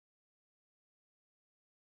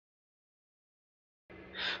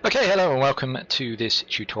Okay, hello and welcome to this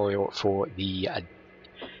tutorial for the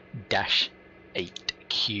Dash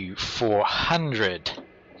 8Q400.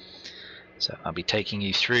 So I'll be taking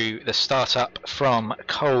you through the startup from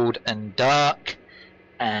cold and dark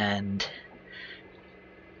and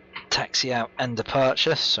taxi out and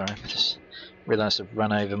departure. Sorry, I just realised I've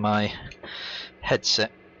run over my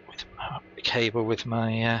headset with the cable with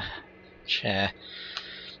my chair.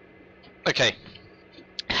 Okay.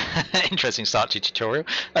 Interesting start to tutorial.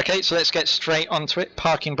 Okay, so let's get straight onto it.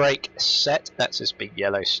 Parking brake set. That's this big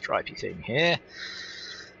yellow stripy thing here.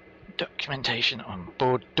 Documentation on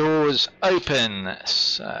board. Doors open.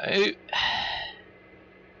 So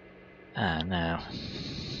now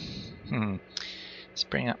let's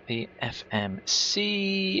bring up the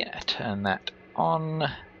FMC. Turn that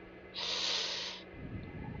on.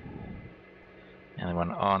 Another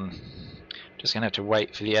one on. Just gonna have to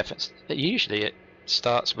wait for the FMC. Usually it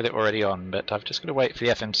starts with it already on, but I've just got to wait for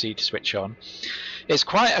the FMC to switch on. It's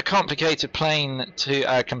quite a complicated plane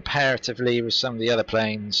to comparatively with some of the other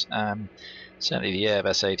planes, certainly the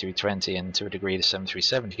Airbus A320 and to a degree the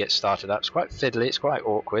 737 to get started up. It's quite fiddly, it's quite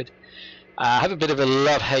awkward. I have a bit of a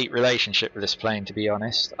love-hate relationship with this plane, to be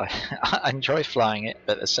honest. I enjoy flying it,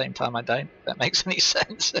 but at the same time I don't, if that makes any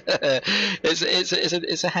sense.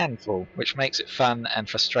 It's a handful, which makes it fun and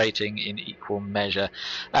frustrating in equal measure.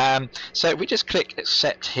 So if we just click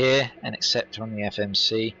accept here and accept on the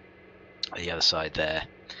FMC, the other side there,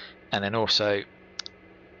 and then also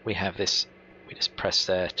we have this, we just press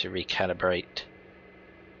there to recalibrate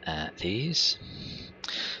these.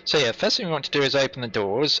 So yeah, first thing we want to do is open the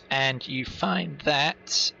doors, and you find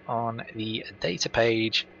that on the data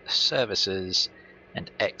page, services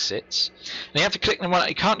and exits. And you have to click them one.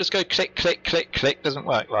 You can't just go click, click, click, click. Doesn't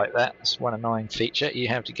work like that. That's one annoying feature. You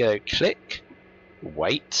have to go click,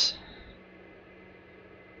 wait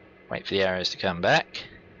for the arrows to come back,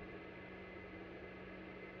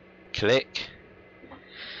 click,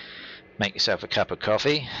 make yourself a cup of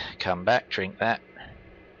coffee, come back, drink that,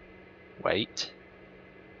 wait.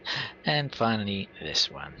 And finally this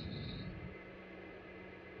one.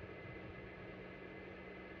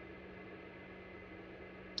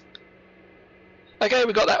 Okay,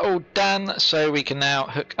 we've got that all done, so we can now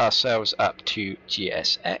hook ourselves up to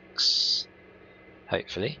GSX,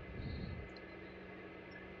 hopefully.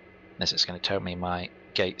 Unless it's going to tell me my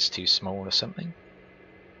gate's too small or something.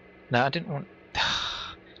 No, I didn't want...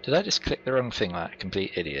 Did I just click the wrong thing like a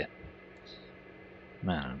complete idiot?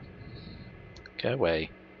 Man. Go away.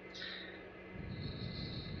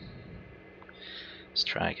 Let's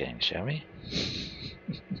try again, shall we?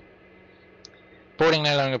 Boarding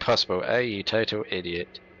no longer possible. Oh, you total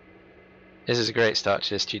idiot. This is a great start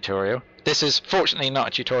to this tutorial. This is fortunately not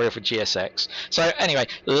a tutorial for GSX. So anyway,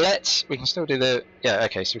 we can still do the, yeah,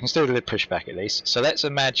 okay, so we can still do the pushback at least. So let's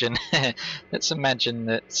imagine, let's imagine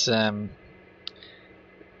that,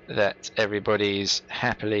 that everybody's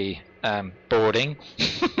happily boarding.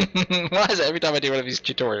 Why is it every time I do one of these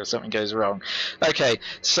tutorials something goes wrong? Okay,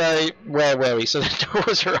 so where were we? So the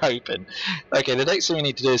doors are open. Okay, the next thing we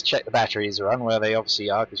need to do is check the batteries are on, where they obviously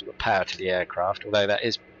are because we've got power to the aircraft, although that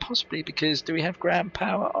is possibly because, do we have ground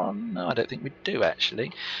power on? No, I don't think we do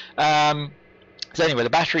actually. So anyway, the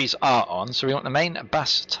batteries are on, so we want the main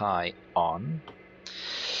bus tie on.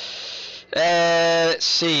 Let's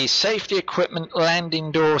see, safety equipment,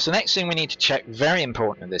 landing doors. The next thing we need to check, very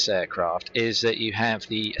important in this aircraft, is that you have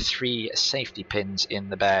the 3 safety pins in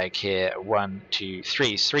the bag here. 1, 2,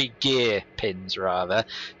 3. 3 gear pins rather,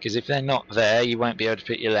 because if they're not there you won't be able to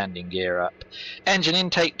put your landing gear up. Engine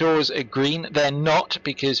intake doors are green. They're not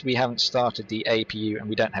because we haven't started the APU and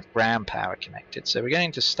we don't have ground power connected. So we're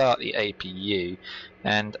going to start the APU.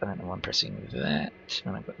 And I don't know why I'm pressing that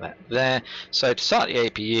when I've got that there. So to start the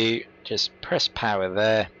APU, just press power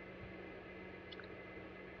there,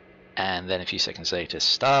 and then a few seconds later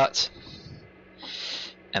start,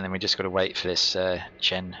 and then we just got to wait for this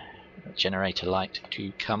generator light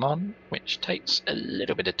to come on, which takes a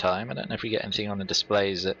little bit of time. I don't know if we get anything on the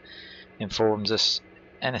displays that informs us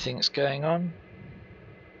anything that's going on.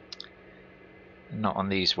 Not on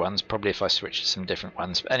these ones, probably if I switch to some different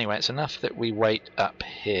ones, but anyway, it's enough that we wait up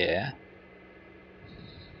here,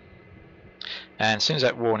 and as soon as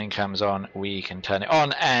that warning comes on we can turn it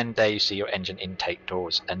on, and there you see your engine intake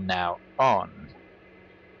doors are now on.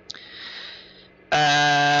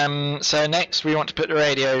 So next we want to put the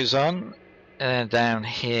radios on down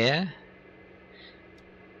here,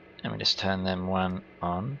 and we just turn them one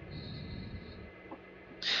on.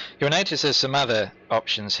 You'll notice there's some other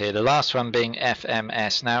options here, the last one being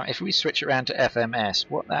FMS. Now if we switch around to FMS,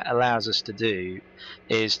 what that allows us to do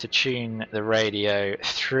is to tune the radio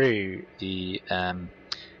through the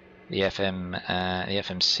the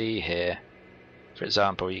FMC here. For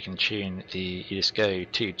example, you can tune you just go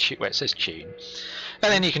to where it says tune,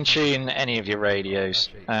 and then you can tune any of your radios.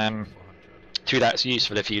 That's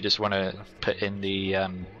useful if you just want to put in the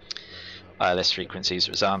ILS frequencies,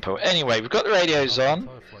 for example. Anyway, we've got the radios on.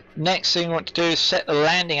 Next thing we want to do is set the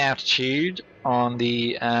landing altitude on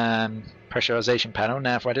the pressurization panel.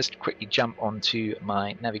 Now if I just quickly jump onto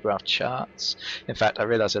my Navigraph charts, in fact I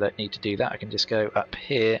realise I don't need to do that, I can just go up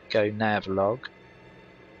here, go nav log,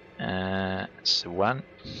 that's the one,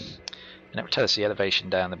 and it will tell us the elevation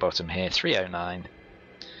down the bottom here, 309.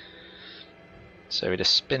 So we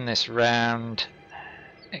just spin this round,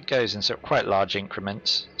 it goes in sort of quite large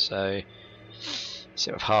increments, so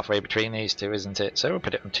sort of halfway between these two, isn't it? So we'll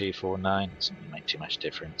put it on 249, it doesn't make too much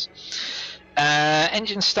difference.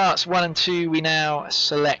 Engine starts 1 and 2, we now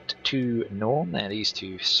select to norm. There are these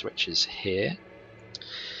two switches here.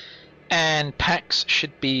 And packs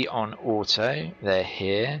should be on auto, they're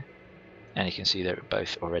here. And you can see they're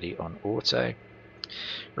both already on auto.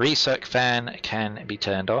 Recirc fan can be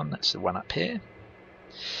turned on, that's the one up here.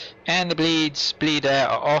 And the bleed air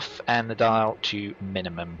are off and the dial to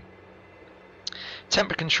minimum.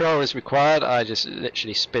 Temper control is required. I just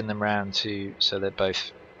literally spin them round so they're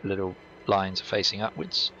both little lines are facing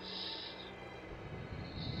upwards.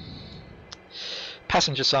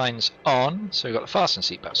 Passenger signs on, so we've got the fasten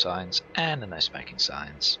seatbelt signs and the no smoking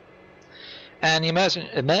signs. And the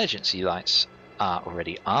emergency lights are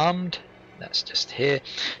already armed, that's just here.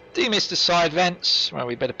 Demister side vents, well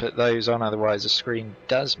we better put those on, otherwise the screen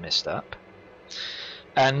does mist up.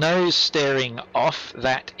 And nose steering off,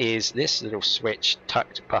 that is this little switch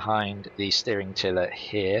tucked behind the steering tiller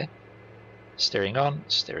here. Steering on,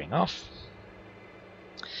 steering off.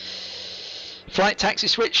 Flight taxi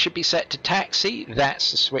switch should be set to taxi,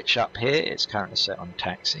 that's the switch up here, it's currently set on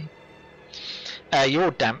taxi.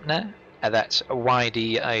 Your dampener, that's a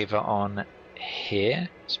YD over on here,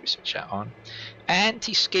 so we switch that on.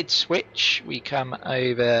 Anti-skid switch, we come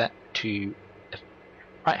over to the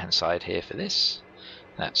right hand side here for this,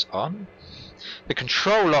 that's on. The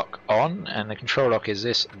control lock on, and the control lock is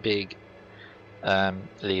this big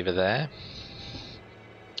lever there.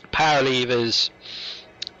 Power levers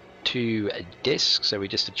to a disc, so we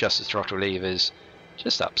just adjust the throttle levers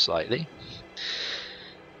just up slightly.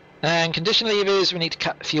 And condition levers, we need to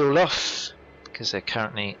cut the fuel off because they're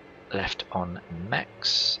currently left on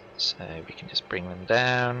max, so we can just bring them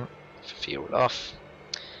down, fuel off.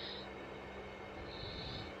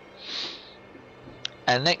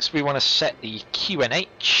 And next we want to set the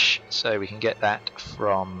QNH, so we can get that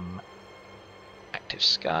from Active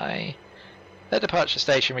Sky. At departure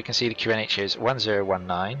station we can see the QNH is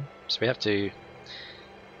 1019, so we have to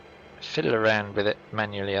fiddle around with it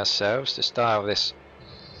manually ourselves to dial this.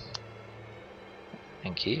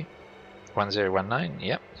 Thank you. 1019,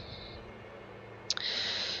 yep.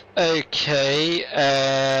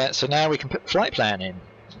 Okay, so now we can put the flight plan in.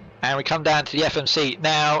 And we come down to the FMC.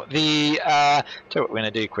 Now, so what we're going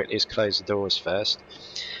to do quickly is close the doors first.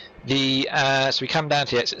 So we come down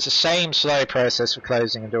to it. It's the same slow process for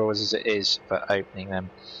closing the doors as it is for opening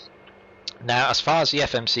them. Now, as far as the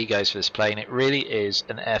FMC goes for this plane, it really is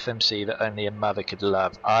an FMC that only a mother could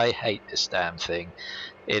love. I hate this damn thing.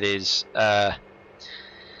 It is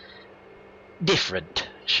different,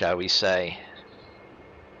 shall we say.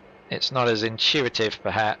 It's not as intuitive,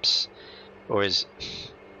 perhaps, or as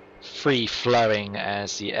free-flowing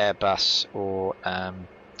as the Airbus or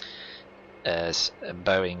as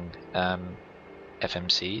Boeing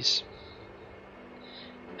FMCs.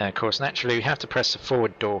 And of course, naturally, we have to press the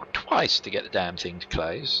forward door twice to get the damn thing to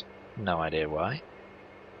close. No idea why.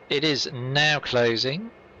 It is now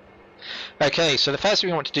closing. Okay, so the first thing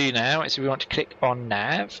we want to do now is we want to click on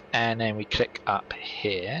nav, and then we click up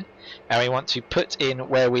here, and we want to put in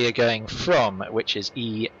where we are going from, which is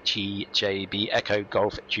EGJB Echo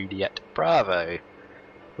Golf Juliet Bravo,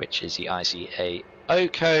 which is the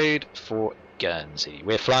ICAO code for Guernsey.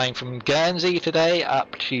 We're flying from Guernsey today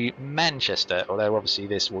up to Manchester, although obviously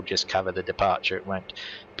this will just cover the departure, it won't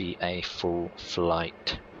be a full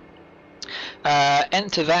flight.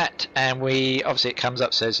 Enter that, and obviously it comes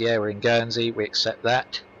up, says yeah, we're in Guernsey, we accept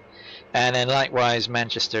that. And then likewise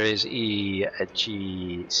Manchester is EGCC,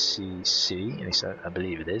 at least I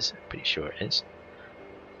believe it is, I'm pretty sure it is.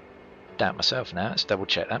 Doubt myself now, let's double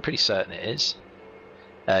check that, I'm pretty certain it is.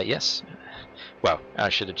 Yes. Well, I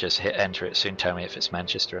should have just hit enter, it soon tell me if it's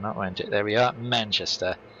Manchester or not, won't it? There we are,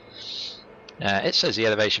 Manchester. It says the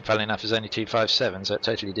elevation, funnily enough, is only 257, so it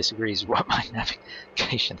totally disagrees with what my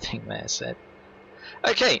navigation thing there said.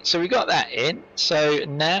 Okay, so we got that in, so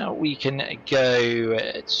now we can go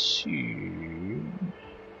to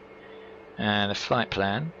and a flight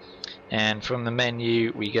plan, and from the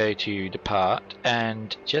menu we go to depart,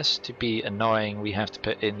 and just to be annoying we have to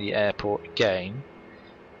put in the airport again.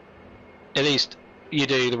 At least you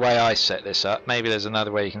do the way I set this up. Maybe there's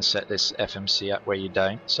another way you can set this FMC up where you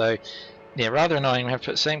don't. So yeah, rather annoying. We have to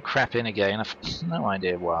put the same crap in again. I've no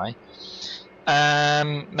idea why.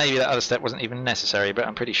 Maybe that other step wasn't even necessary, but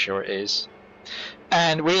I'm pretty sure it is.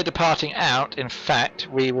 And we're departing out. In fact,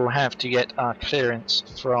 we will have to get our clearance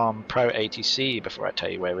from Pro ATC before I tell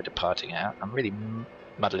you where we're departing out. I'm really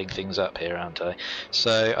muddling things up here, aren't I?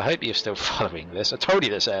 So I hope you're still following this. I told you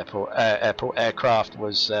this aircraft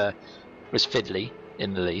was fiddly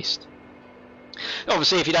in the least.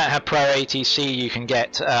 Obviously, if you don't have Pro ATC, you can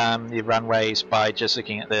get the runways by just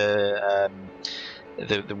looking at the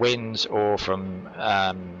winds, or from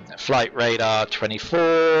Flight Radar 24,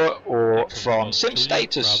 or from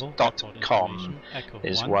simstatus.com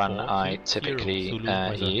is one I typically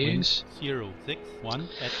use.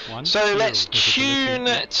 So let's tune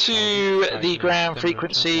to the ground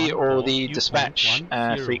frequency or the dispatch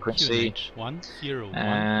frequency.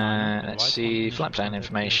 Let's see, flight plan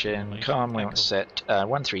information, we want to set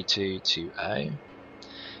 13220.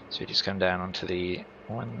 So we just come down onto the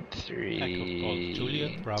 132.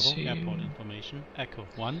 Juliet Bravo airport information. Echo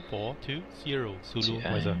 1420 Zulu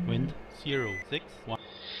weather wind 061.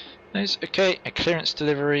 Nice. Okay, a clearance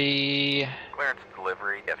delivery. Clearance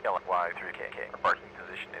delivery FLY 3KK. Our parking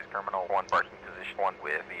position is Terminal 1, parking position 1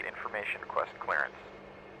 with the information request clearance.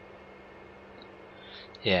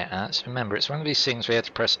 Yeah, let's remember, it's one of these things where you have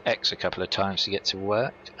to press X a couple of times to get to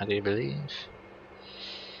work, I do believe.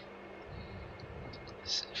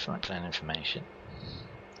 Flight plan information.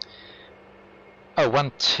 Oh,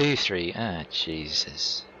 123. Ah,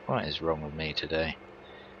 Jesus. What is wrong with me today?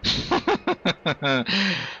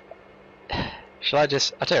 Shall I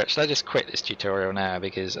just quit this tutorial now,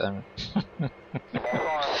 because there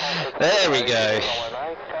we go.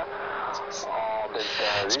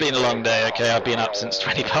 It's been a long day. Okay, I've been up since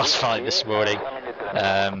 5:20 this morning.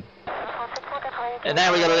 And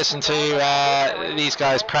now we got to listen to these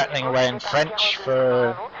guys prattling away in French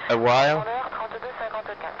for a while.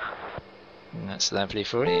 And that's lovely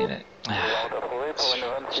for you, isn't it?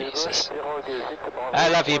 Jesus. I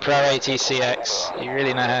love you, Pro ATCX. You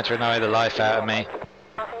really know how to annoy the life out of me.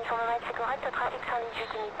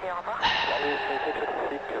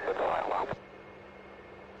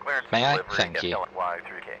 May I? Thank you. Our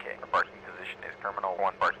parking position is Terminal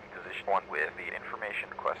 1, parking position 1 with the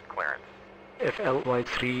information request clearance.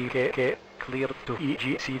 FLY3KK cleared to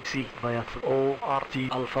EGCC via ORT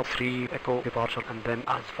Alpha 3 Echo departure, and then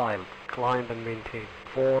as filed. Climb and maintain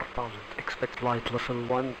 4000. Expect flight level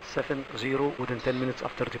 170 within 10 minutes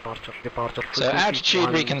after departure. So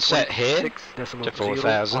altitude we can set here to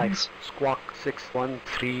 4000. Squawk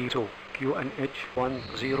 6132. QNH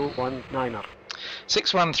 1019er.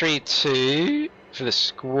 6132 for the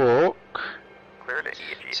squawk.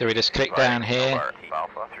 So we just click down here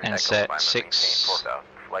and set 6.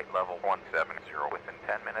 Flight level 170 within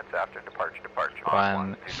 10 minutes after departure.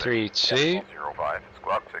 132.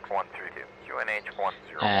 Squawk 6132. QNH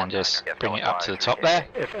 1019. And just bring it up to the top there.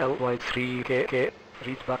 FLY3KK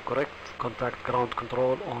read back correct. Contact ground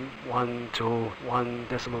control on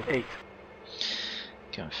 121.8.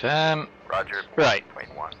 Confirm. Roger. Right.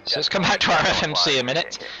 So let's come back to our FMC a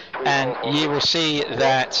minute, and you will see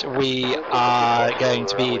that we are going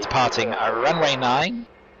to be departing runway 9.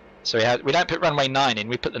 So we don't put runway 9 in,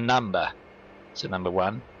 we put the number. So number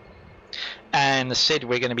 1. And the SID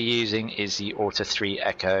we're going to be using is the Auto 3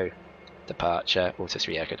 Echo departure. Auto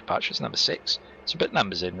 3 Echo departure is number 6. So put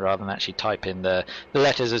numbers in rather than actually type in the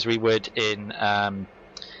letters as we would in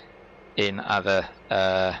other.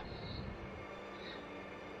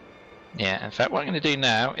 Yeah, in fact what I'm going to do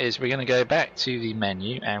now is we're going to go back to the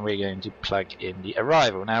menu and we're going to plug in the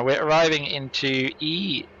arrival. Now we're arriving into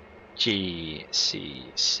EGCC,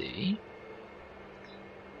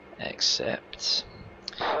 accept,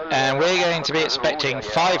 and we're going to be expecting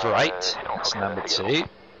 5 right, that's number 2,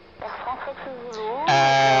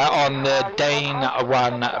 on the Dane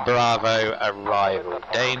 1 Bravo arrival.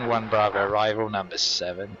 Dane 1 Bravo arrival, number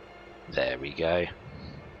 7, there we go.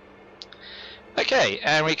 Okay,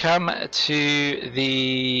 and we come to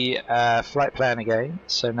the flight plan again,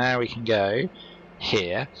 so now we can go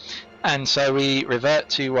here, and so we revert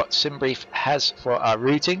to what SimBrief has for our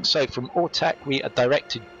routing. So from Ortac we are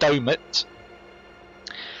direct to Domut.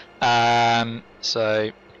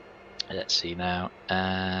 So let's see now,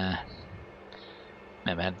 remember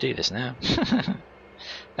how to do this now.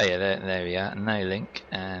 Oh yeah, there we are, no link,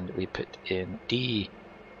 and we put in DOMUT.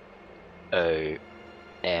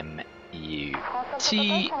 UT.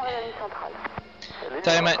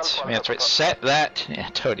 Damn it, we have to accept that. Yeah, I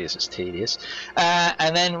told you this is tedious.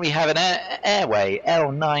 And then we have an airway,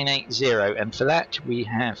 L980, and for that we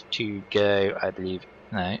have to go, I believe,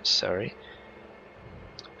 no, sorry,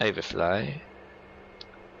 overfly.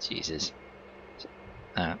 Jesus.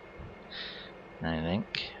 No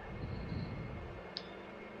link.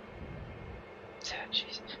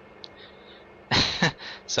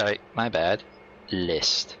 Sorry, my bad.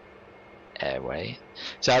 List. Airway.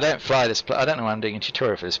 So I don't fly this. I don't know why I'm doing a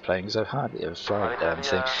tutorial for this plane because I've hardly ever flown the damn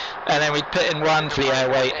thing. And then we put in one for the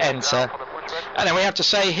airway, enter. And then we have to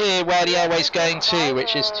say here where the airway's going to,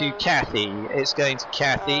 which is to Cathy. It's going to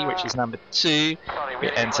Cathy, which is number 2. We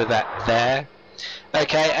enter that there.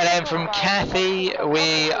 Okay, and then from Cathy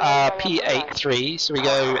we are P83, so we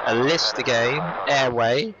go a list again,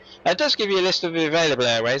 airway. It does give you a list of the available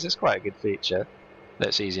airways. It's quite a good feature.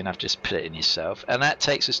 That's easy enough, just put it in yourself. And that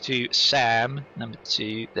takes us to Sam, number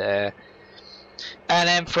 2 there. And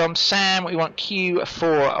then from Sam we want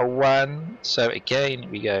Q401, so again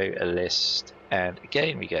we go a list, and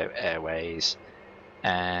again we go airways,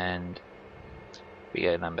 and we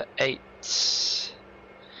go number 8.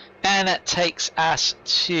 And that takes us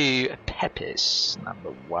to Pepys,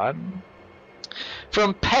 number 1.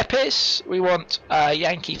 From Pepys we want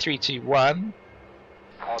Yankee 321.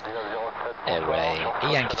 Airway,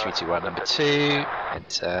 Yankee 321, number 2,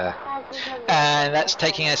 enter. And that's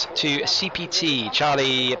taking us to CPT,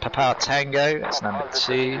 Charlie Papa Tango, that's number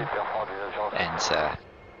 2, enter.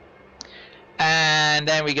 And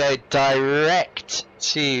then we go direct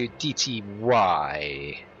to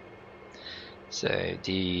DTY. So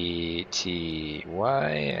DTY,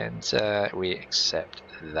 and we accept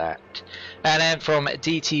that. And then from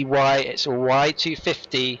DTY it's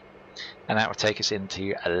Y250. And that will take us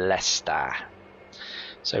into Leicester.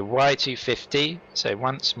 So Y250. So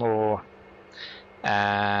once more,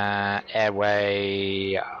 airway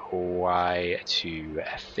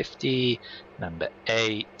Y250, number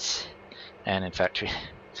 8. And in fact,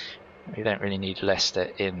 we don't really need Leicester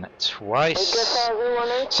in twice.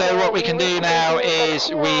 So what we can do now is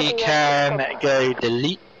we can go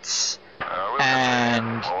delete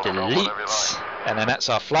and delete. And then that's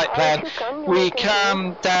our flight plan. We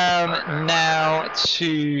come down now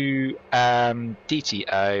to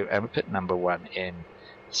DTO and we put number 1 in,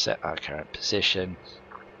 set our current position.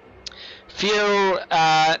 Fuel,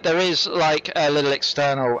 there is like a little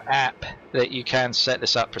external app that you can set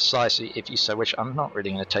this up precisely if you so wish. I'm not really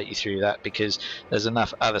going to take you through that because there's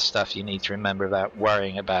enough other stuff you need to remember without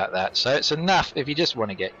worrying about that. So it's enough if you just want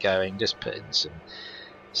to get going, just put in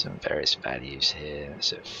some various values here.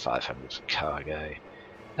 So 500 for cargo.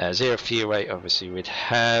 0 fuel weight, obviously we'd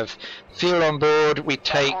have. Fuel on board, we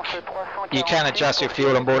take, you can adjust your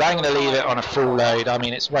fuel on board. I'm going to leave it on a full load. I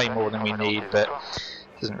mean, it's way more than we need, but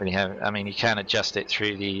it doesn't really have, I mean, you can adjust it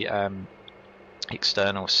through the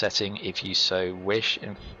external setting if you so wish,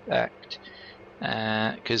 in fact.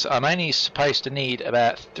 Because I'm only supposed to need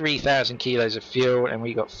about 3,000 kilos of fuel, and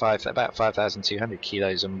we got about 5,200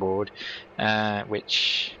 kilos on board,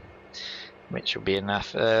 which will be enough.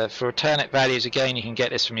 For alternate values, again, you can get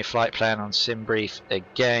this from your flight plan on SimBrief.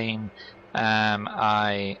 Again,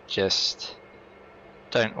 I just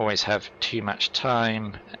don't always have too much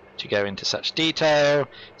time to go into such detail,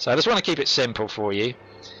 so I just want to keep it simple for you.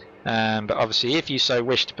 But obviously if you so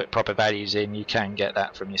wish to put proper values in, you can get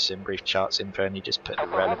that from your SimBrief charts info, and you just put the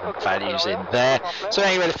relevant values in there. So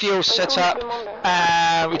anyway, the fuel's set up,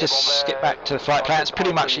 we just skip back to the flight plan. It's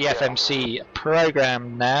pretty much the FMC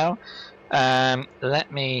program now.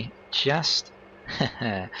 Let me just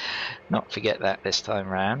not forget that this time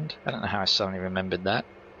round. I don't know how I suddenly remembered that.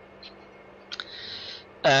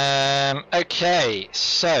 Okay,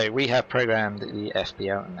 so we have programmed the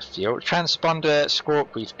FBL and the fuel. Transponder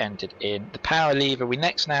squawk we've entered in. The power lever, we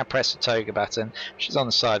next now press the toga button, which is on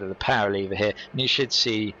the side of the power lever here, and you should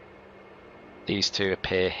see these two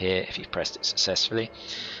appear here if you've pressed it successfully.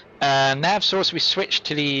 Nav source, we switch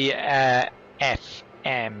to the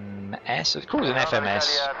FMS, of course an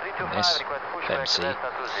FMS in this FMC.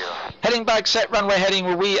 Heading bag set, runway heading,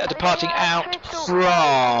 well, we are departing out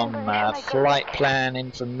from flight plan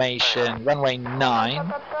information, runway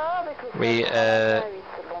 9. That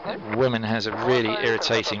woman has a really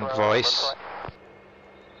irritating voice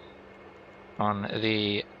on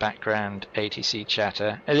the background ATC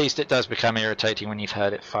chatter. At least it does become irritating when you've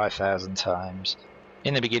heard it 5,000 times.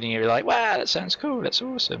 In the beginning you're like, wow, that sounds cool, that's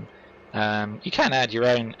awesome. You can add your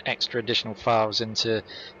own extra additional files into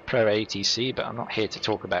Pro ATC, but I'm not here to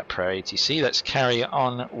talk about Pro ATC. Let's carry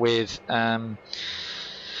on with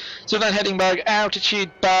So then heading bug,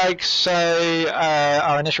 altitude bug, so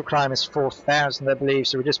our initial climb is 4,000 I believe,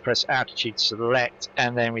 so we just press altitude select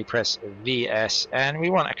and then we press VS and we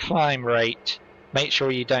want a climb rate. Make sure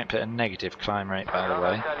you don't put a negative climb rate, by the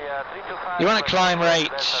way. You want a climb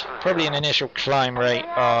rate, probably an initial climb rate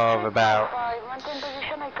of about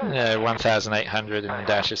 1,800 and the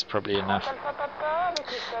dash is probably enough.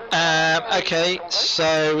 Okay,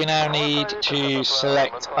 so we now need to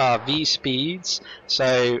select our V speeds.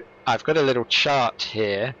 So I've got a little chart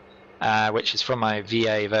here, which is from my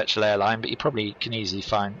VA virtual airline, but you probably can easily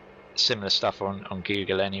find similar stuff on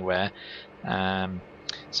Google anywhere.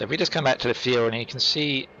 So if we just come back to the field, and you can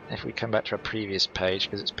see, if we come back to our previous page,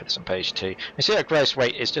 because it's put us on page 2, you see our gross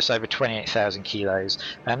weight is just over 28,000 kilos,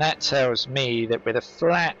 and that tells me that with a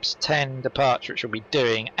flaps 10 departure, which we'll be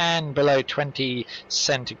doing, and below 20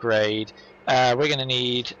 centigrade, we're going to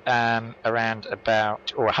need around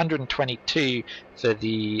about, or 122 for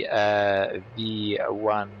the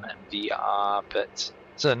V1 and VR, but,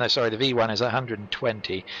 so no, sorry, the V1 is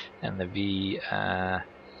 120, and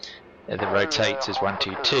the rotate is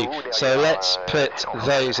 122. So let's put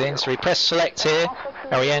those in. So we press select here,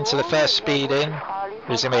 and we enter the first speed in,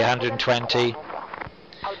 which is going to be 120.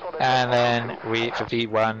 And then for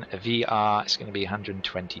V1, VR, it's going to be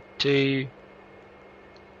 122.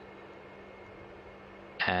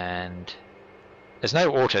 And there's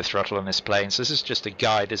no auto throttle on this plane, so this is just a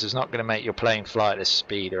guide. This is not going to make your plane fly at this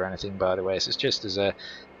speed or anything, by the way. So it's just as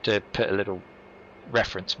to put a little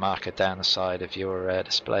reference marker down the side of your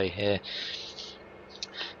display here.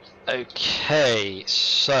 Okay,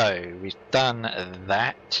 so we've done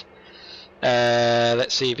that.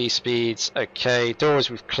 Let's see, V speeds. Okay,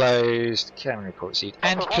 doors we've closed. Camera report seat.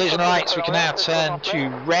 Anti-collision lights we can now turn to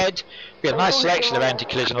red. We have a nice selection of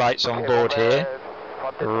anti-collision lights on board here.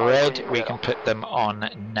 Red, we can put them on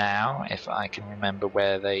now, if I can remember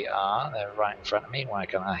where they are. They're right in front of me. Why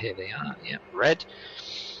can't I? Here they are. Yep, red.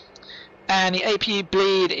 And the APU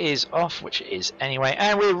bleed is off, which it is anyway,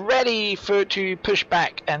 and we're ready to push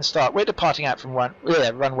back and start. We're departing out from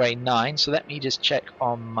runway 9, so let me just check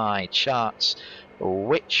on my charts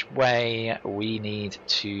which way we need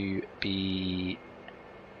to be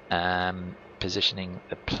positioning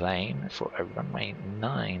the plane for a runway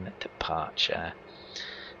 9 departure.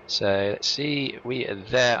 So let's see, we are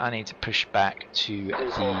there. I need to push back to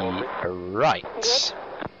the right.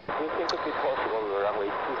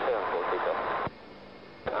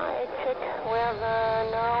 We have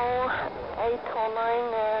now 8 or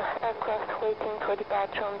 9 aircraft waiting for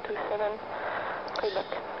departure on 27. Pushback.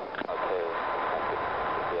 Okay.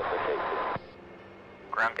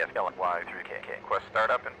 Ground gas Gallup Y3KK. Request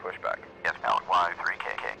startup and pushback. Gas Gallup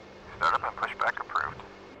Y3KK. Startup and pushback approved.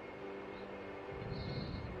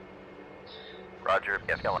 Roger,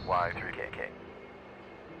 gas Gallup Y3KK.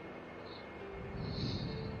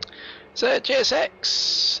 So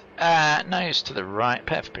GSX, nose to the right,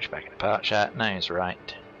 prepare for pushback and departure, nose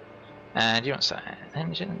right. And you want to start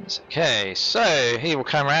engines? Okay, so he will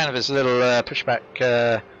come around with his little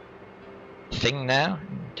pushback thing now,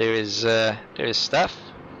 do his stuff.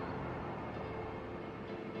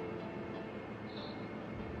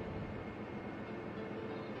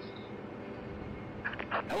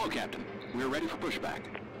 Hello, Captain. We're ready for pushback.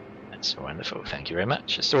 That's wonderful, thank you very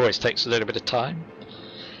much. This always takes a little bit of time.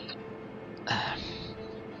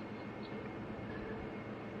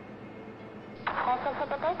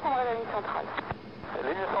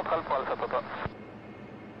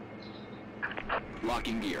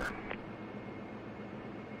 Locking gear.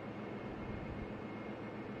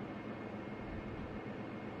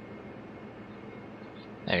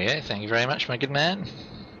 There we go, thank you very much, my good man.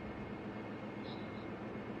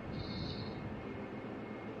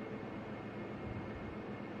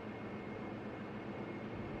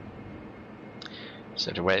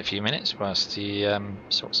 So to wait a few minutes whilst he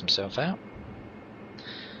sorts himself out.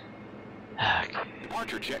 Okay.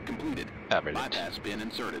 Departure check completed. Bypass pin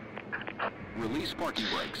inserted. Release parking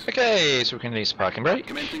brakes. Okay, so we can release parking brake.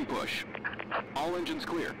 Commencing push. All engines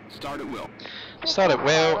clear. Start at will. Start at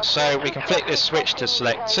will, so we can flick this switch to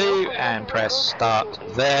select 2 and press start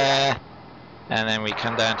there. And then we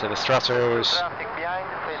come down to the throttles.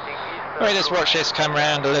 We just watch this come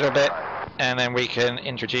around a little bit. And then we can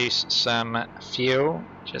introduce some fuel.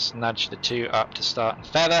 Just nudge the 2 up to start and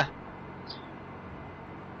feather.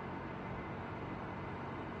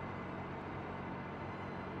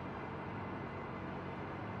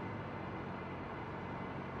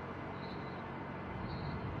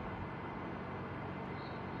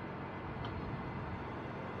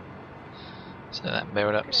 So that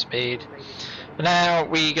build up speed. Now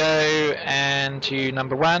we go and to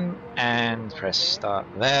number 1 and press start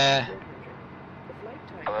there.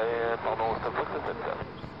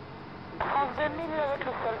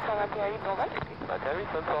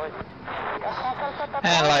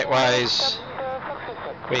 And likewise,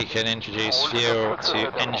 we can introduce fuel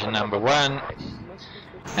to engine number 1.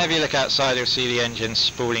 If you look outside, you'll see the engine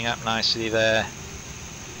spooling up nicely there.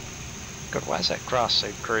 God, why is that grass so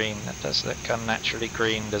green? That does look unnaturally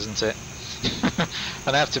green, doesn't it?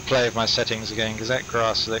 I'll have to play with my settings again because that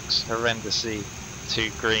grass looks horrendously too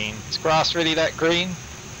green. Is grass really that green?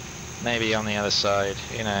 Maybe on the other side,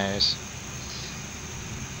 who knows.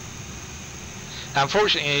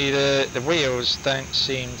 Unfortunately, the wheels don't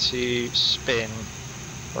seem to spin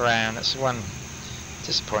around. That's one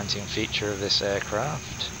disappointing feature of this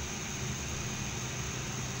aircraft.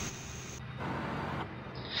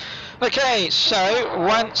 Okay, so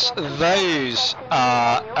once those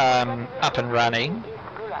are up and running,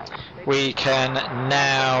 we can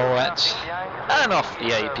now turn off the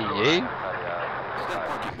APU.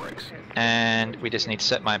 And we just need to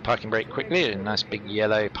set my parking brake quickly. A nice big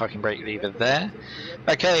yellow parking brake lever there.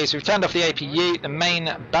 Okay, so we've turned off the APU. The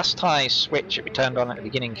main bus tie switch that we turned on at the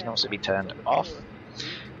beginning can also be turned off.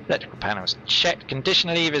 Electrical panels checked. Condition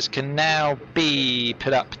levers can now be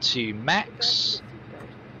put up to max.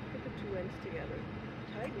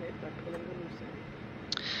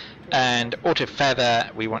 And auto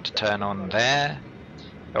feather we want to turn on there.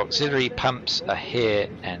 Auxiliary pumps are here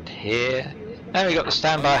and here. Then we've got the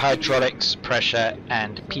standby hydraulics, pressure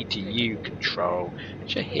and PTU control,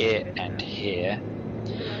 which are here and here.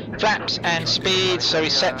 Flaps and speed, so we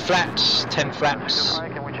set flaps, 10 flaps.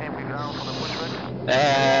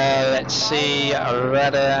 Let's see,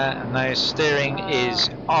 rudder, nose steering is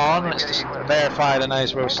on. Let's just verify the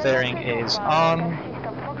nose wheel steering is on.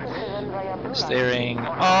 Steering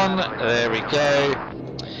on, there we go.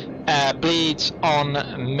 Bleeds on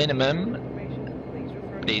minimum.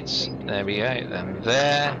 Bleeds, there we go, and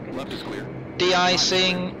there.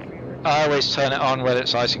 De-icing, I always turn it on whether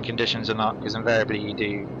it's icing conditions or not, because invariably you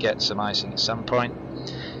do get some icing at some point.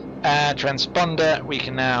 Transponder we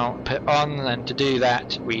can now put on, and to do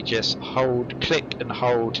that we just click and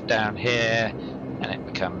hold down here, and it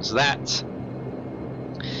becomes that.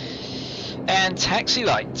 And taxi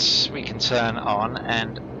lights we can turn on,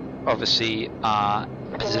 and obviously our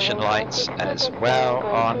position lights as well,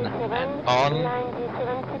 on and on.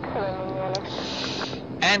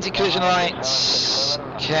 Anti-collision lights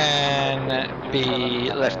can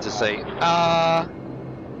be left as they are.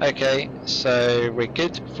 Okay, so we're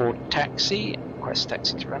good for taxi. Request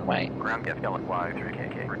taxi to runway. Ground get Delta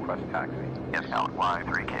Y3KK. Request taxi. Get Delta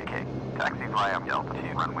Y3KK. Taxi via Delta 2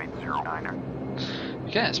 runway 09er.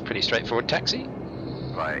 Okay, that's pretty straightforward taxi.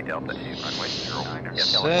 Via Delta 2 runway 09er.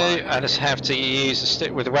 So I just have to use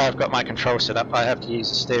with the way I've got my control set up, I have to use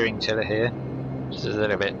the steering tiller here, which is a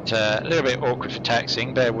little bit awkward for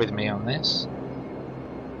taxiing. Bear with me on this.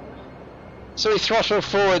 So we throttle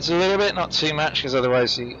forwards a little bit, not too much, because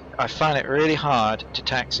otherwise I find it really hard to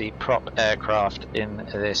taxi prop aircraft in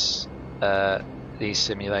these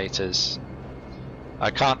simulators.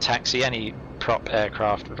 I can't taxi any prop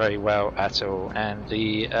aircraft very well at all, and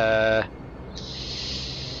the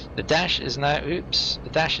Dash is no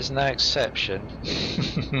exception.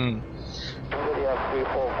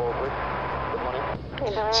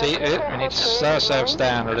 See, we need to slow ourselves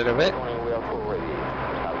down a little bit.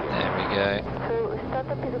 There we go. So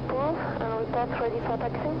startup is approved and report ready for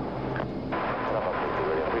taxi.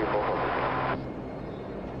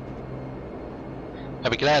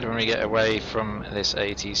 I'll be glad when we get away from this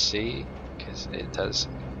ATC, because it does.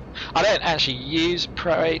 I don't actually use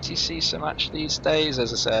Pro ATC so much these days.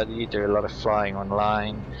 As I said, you do a lot of flying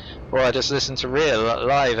online, or I just listen to real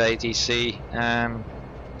live ATC.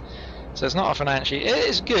 So it's not often actually. It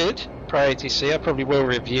is good, Pro ATC. I probably will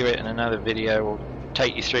review it in another video, or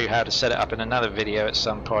take you through how to set it up in another video at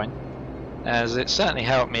some point, as it certainly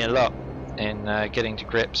helped me a lot in getting to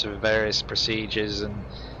grips with various procedures and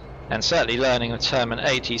certainly learning the term and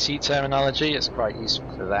ATC terminology. It's quite useful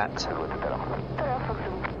for that.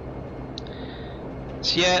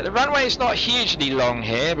 So yeah, the runway is not hugely long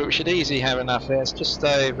here, but we should easily have enough here. It's just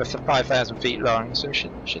over 5,000 feet long, so we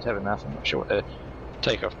should have enough. I'm not sure what the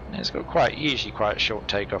takeoff. It's got usually quite a short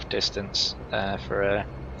takeoff distance for a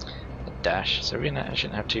Dash, so we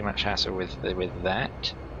shouldn't have too much hassle with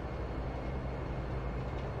that.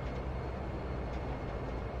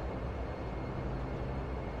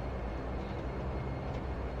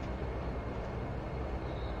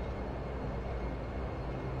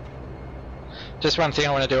 Just one thing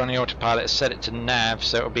I want to do on the autopilot is set it to nav,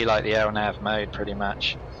 so it'll be like the LNAV mode pretty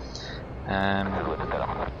much.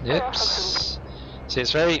 Oops. See,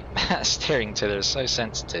 it's very steering tiller is so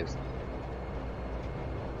sensitive.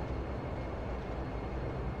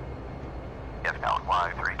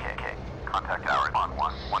 FLY3KK. Contact tower on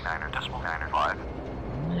 119.95.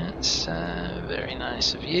 That's very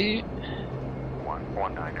nice of you.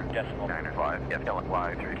 119.95.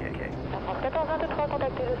 FLY3KK. France 1423,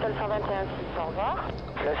 contactez le sol 121.6, au revoir.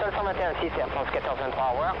 Le sol 121.6 Air France 1423,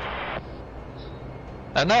 au revoir.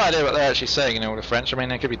 I have no idea what they're actually saying in all the French. I mean,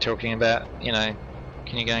 they could be talking about, you know,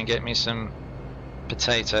 can you go and get me some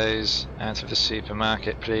potatoes out of the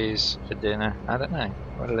supermarket, please, for dinner? I don't know.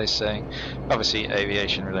 What are they saying? Obviously,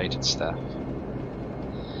 aviation-related stuff.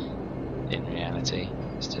 In reality,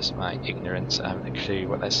 it's just my ignorance. I haven't a clue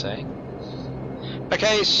what they're saying.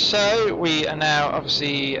 Okay, so we are now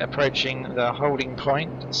obviously approaching the holding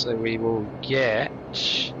point, so we will get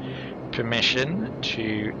permission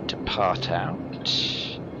to depart out.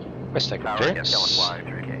 Where's that clearance?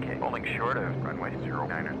 Holding short of runway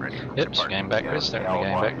 09er, ready for Oops, going backwards, definitely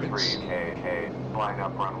going backwards. Line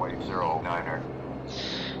up runway 09er.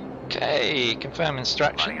 Okay, confirm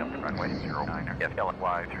instruction. Lining up runway 09er.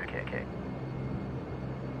 FLY3KK.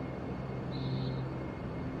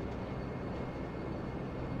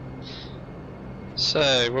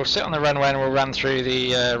 So we'll sit on the runway and we'll run through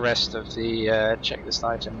the rest of the checklist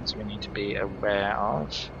items we need to be aware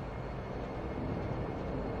of.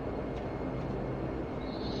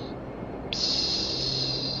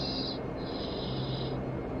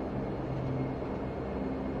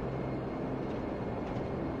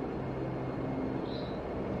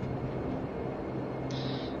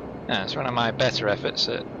 It's one of my better efforts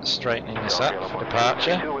at straightening this up for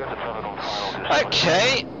departure.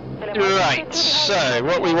 Okay, right, so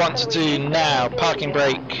what we want to do now, parking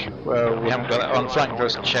brake, well we haven't got that on, flight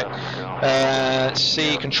controls can check.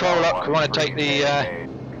 See, control lock, we want to take the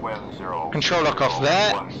control lock off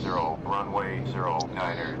there.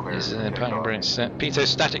 This is the parking brake. Pitot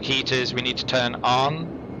static heaters we need to turn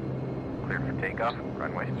on. Cleared for takeoff,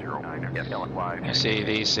 runway 09er. FLY. You see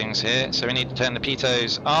these things here, so we need to turn the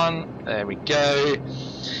pitos on. There we go.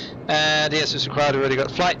 Yes, it's required. We've already got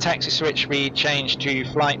the flight taxi switch. We change to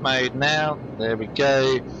flight mode now. There we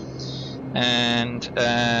go. And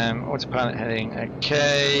autopilot heading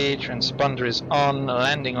okay. Transponder is on.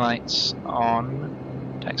 Landing lights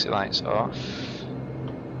on. Taxi lights off.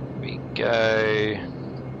 We go.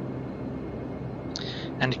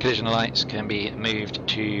 Anti-collision lights can be moved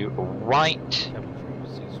to white.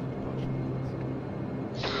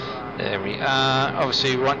 There we are.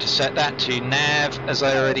 Obviously we want to set that to nav, as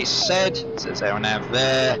I already said. It says our nav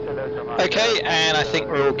there. Okay, and I think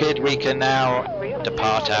we're all good. We can now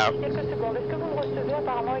depart out.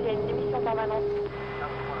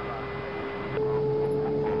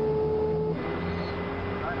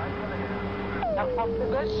 Air France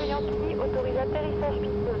Golf Yankee autorise atterrissage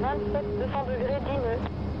piste 27, 200 degrés 10 nœuds.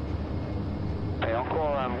 Et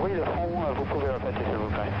encore un bruit de fond, vous pouvez répéter s'il vous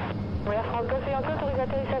plaît. Oui, Air France Golf Yankee autorise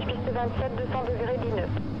atterrissage piste 27, 200 degrés 10 nœuds.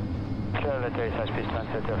 L'atterrissage piste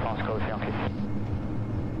 27, Air France Golf Yankee.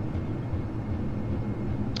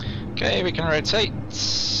 Okay, we can rotate.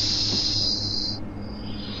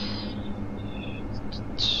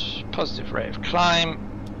 Positive rate of climb.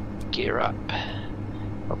 Gear up.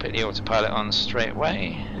 I'll put the autopilot on straight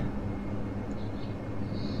away.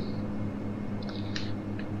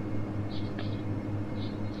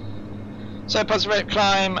 So positive rate of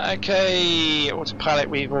climb, okay, autopilot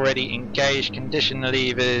we've already engaged, condition the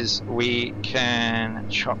levers, we can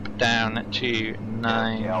chop down to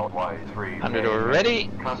 900 already.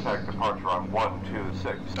 Contact departure on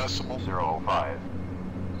 126.05.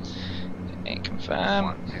 Okay,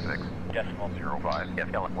 confirm. 126.05,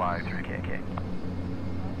 FLY3KK.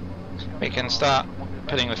 We can start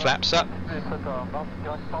putting the flaps up.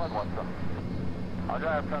 I'll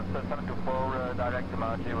drive from 724 direct to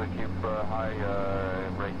Majestic, we keep high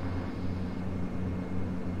rate.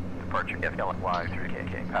 Departure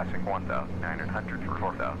FLY3KK, passing 1,900 for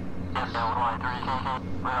 4,000. FLY3KK,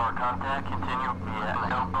 radar contact, continue via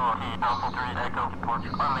Alpha 3 Echo,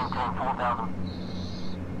 departure, maintain 4,000.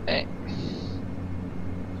 Hey.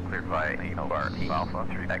 Cleared by LRT Alpha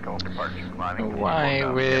 3 Echo, departure, climbing. Why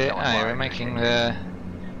we're making a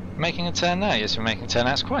turn now. Yes, we're making a turn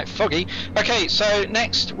now. It's quite foggy. Okay, so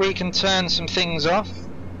next we can turn some things off.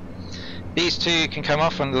 These two can come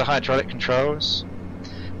off under the hydraulic controls.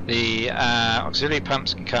 The auxiliary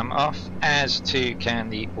pumps can come off, as too can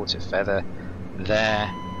the auto feather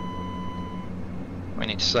there. We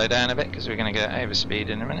need to slow down a bit because we're going to go overspeed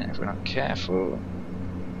in a minute if we're not careful.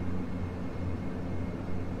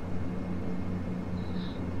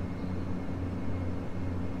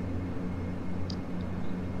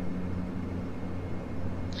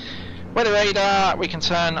 Weather radar we can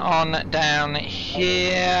turn on down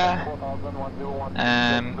here,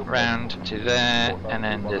 round to there, and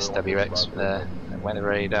then just WX for the weather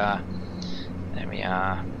radar. There we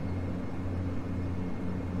are.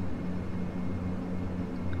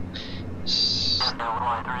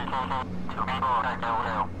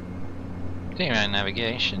 Doing around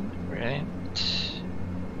navigation, brilliant.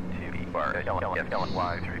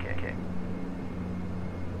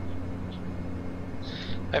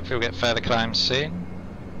 Hopefully we'll get further climbs soon.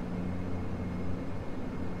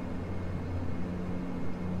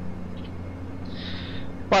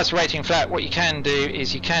 Whilst waiting for that, what you can do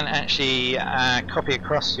is you can actually copy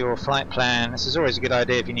across your flight plan. This is always a good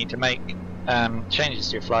idea if you need to make changes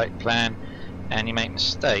to your flight plan and you make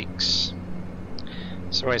mistakes.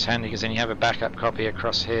 It's always handy because then you have a backup copy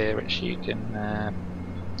across here which you can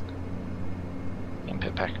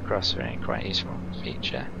input back across. Really quite useful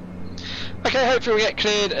feature. Okay, hopefully we'll get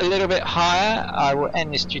cleared a little bit higher. I will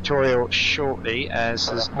end this tutorial shortly as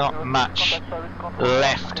there's not much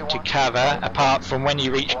left to cover apart from when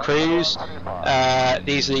you reach cruise.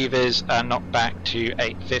 These levers are knocked back to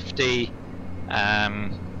 850,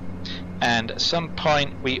 and at some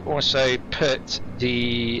point we also put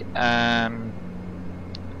the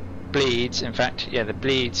bleeds, in fact yeah, the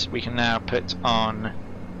bleeds we can now put on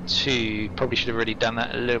to, probably should have already done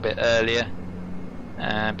that a little bit earlier.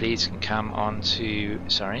 Bleeds can come on to,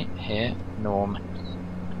 sorry, here, norm.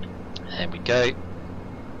 There we go.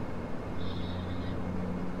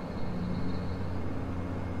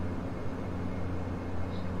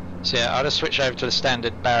 So yeah, I'll just switch over to the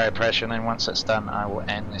standard barrier pressure, and then once that's done I will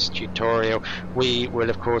end this tutorial. We will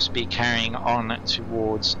of course be carrying on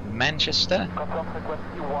towards Manchester.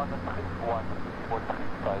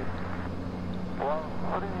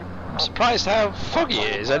 I'm surprised how foggy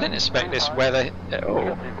it is. I didn't expect this weather at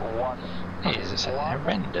all. It is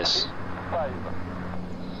horrendous.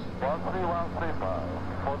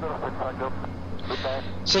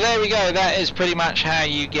 So there we go, that is pretty much how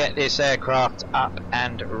you get this aircraft up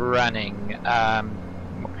and running,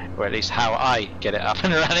 or at least how I get it up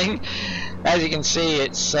and running. As you can see,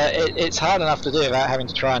 it's hard enough to do without having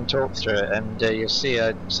to try and talk through it, and you'll see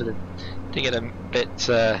I sort of did get a bit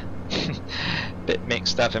bit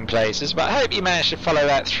mixed up in places, but I hope you managed to follow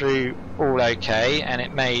that through all okay and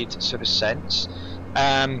it made sort of sense.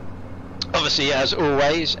 Obviously, as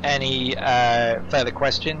always, any further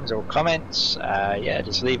questions or comments, yeah,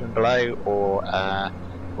 just leave them below or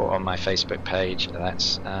on my Facebook page.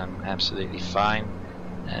 That's absolutely fine,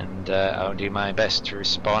 and I'll do my best to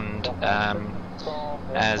respond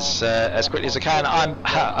as quickly as I can.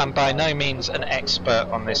 I'm by no means an expert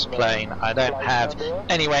on this plane. I don't have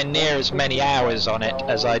anywhere near as many hours on it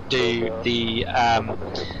as I do the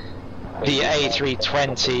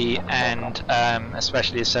A320 and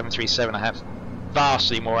especially the 737. I have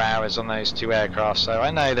vastly more hours on those two aircraft, so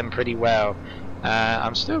I know them pretty well.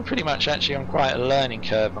 I'm still pretty much actually on quite a learning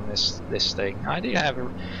curve on this thing. I do have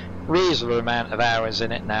a reasonable amount of hours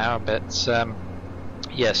in it now, but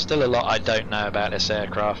yeah, still a lot I don't know about this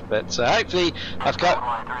aircraft, but hopefully I've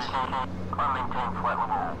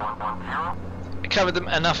covered them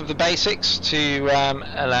enough of the basics to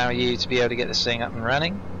allow you to be able to get this thing up and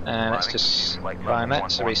running. Let's just climb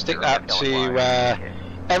that. So we stick that to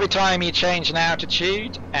every time you change an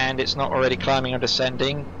altitude and it's not already climbing or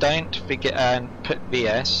descending, don't forget and put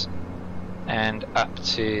VS and up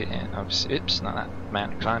to, oops, not that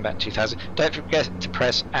amount, climb back 2000. Don't forget to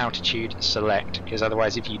press altitude select, because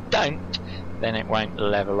otherwise if you don't, then it won't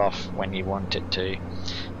level off when you want it to.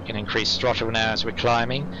 You can increase throttle now as we're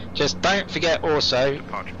climbing. Just don't forget also,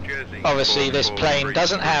 obviously this plane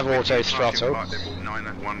doesn't have auto throttle,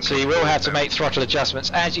 so you will have to make throttle adjustments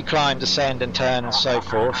as you climb, descend and turn and so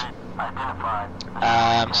forth.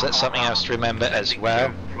 So that's something else to remember as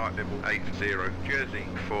well. Flight level 80, Jersey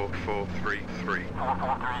 4433.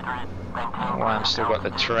 Well, I've still got the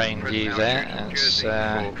terrain view there. That's,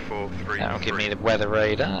 that'll give me the weather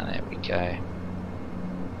radar. There we go.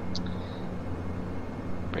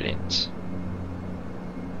 Brilliant.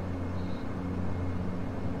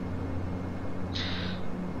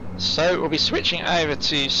 So we'll be switching over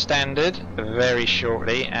to standard very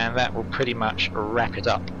shortly, and that will pretty much wrap it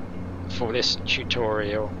up for this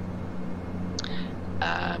tutorial.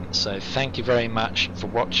 So thank you very much for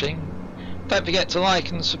watching. Don't forget to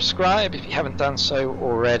like and subscribe if you haven't done so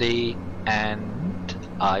already, and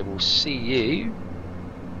I will see you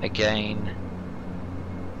again.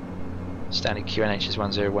 Standard QNH is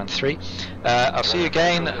 1013. I'll see you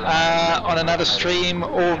again on another stream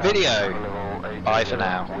or video. Bye for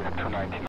now.